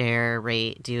 subscribe, share,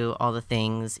 rate, do all the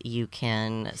things. You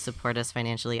can support us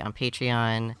financially on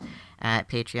Patreon at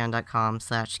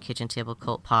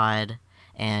patreon.com/kitchentablecultpod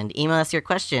and email us your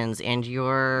questions and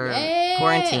your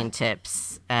quarantine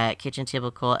tips at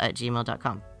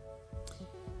kitchentablecult@gmail.com.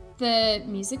 The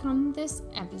music on this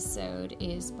episode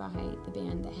is by the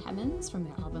band The Heavens from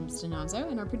their album Stenazo,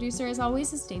 and our producer, as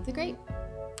always, is Dave the Great.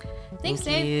 Thanks,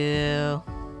 Thank Dave. you.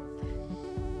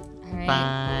 All right.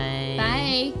 Bye.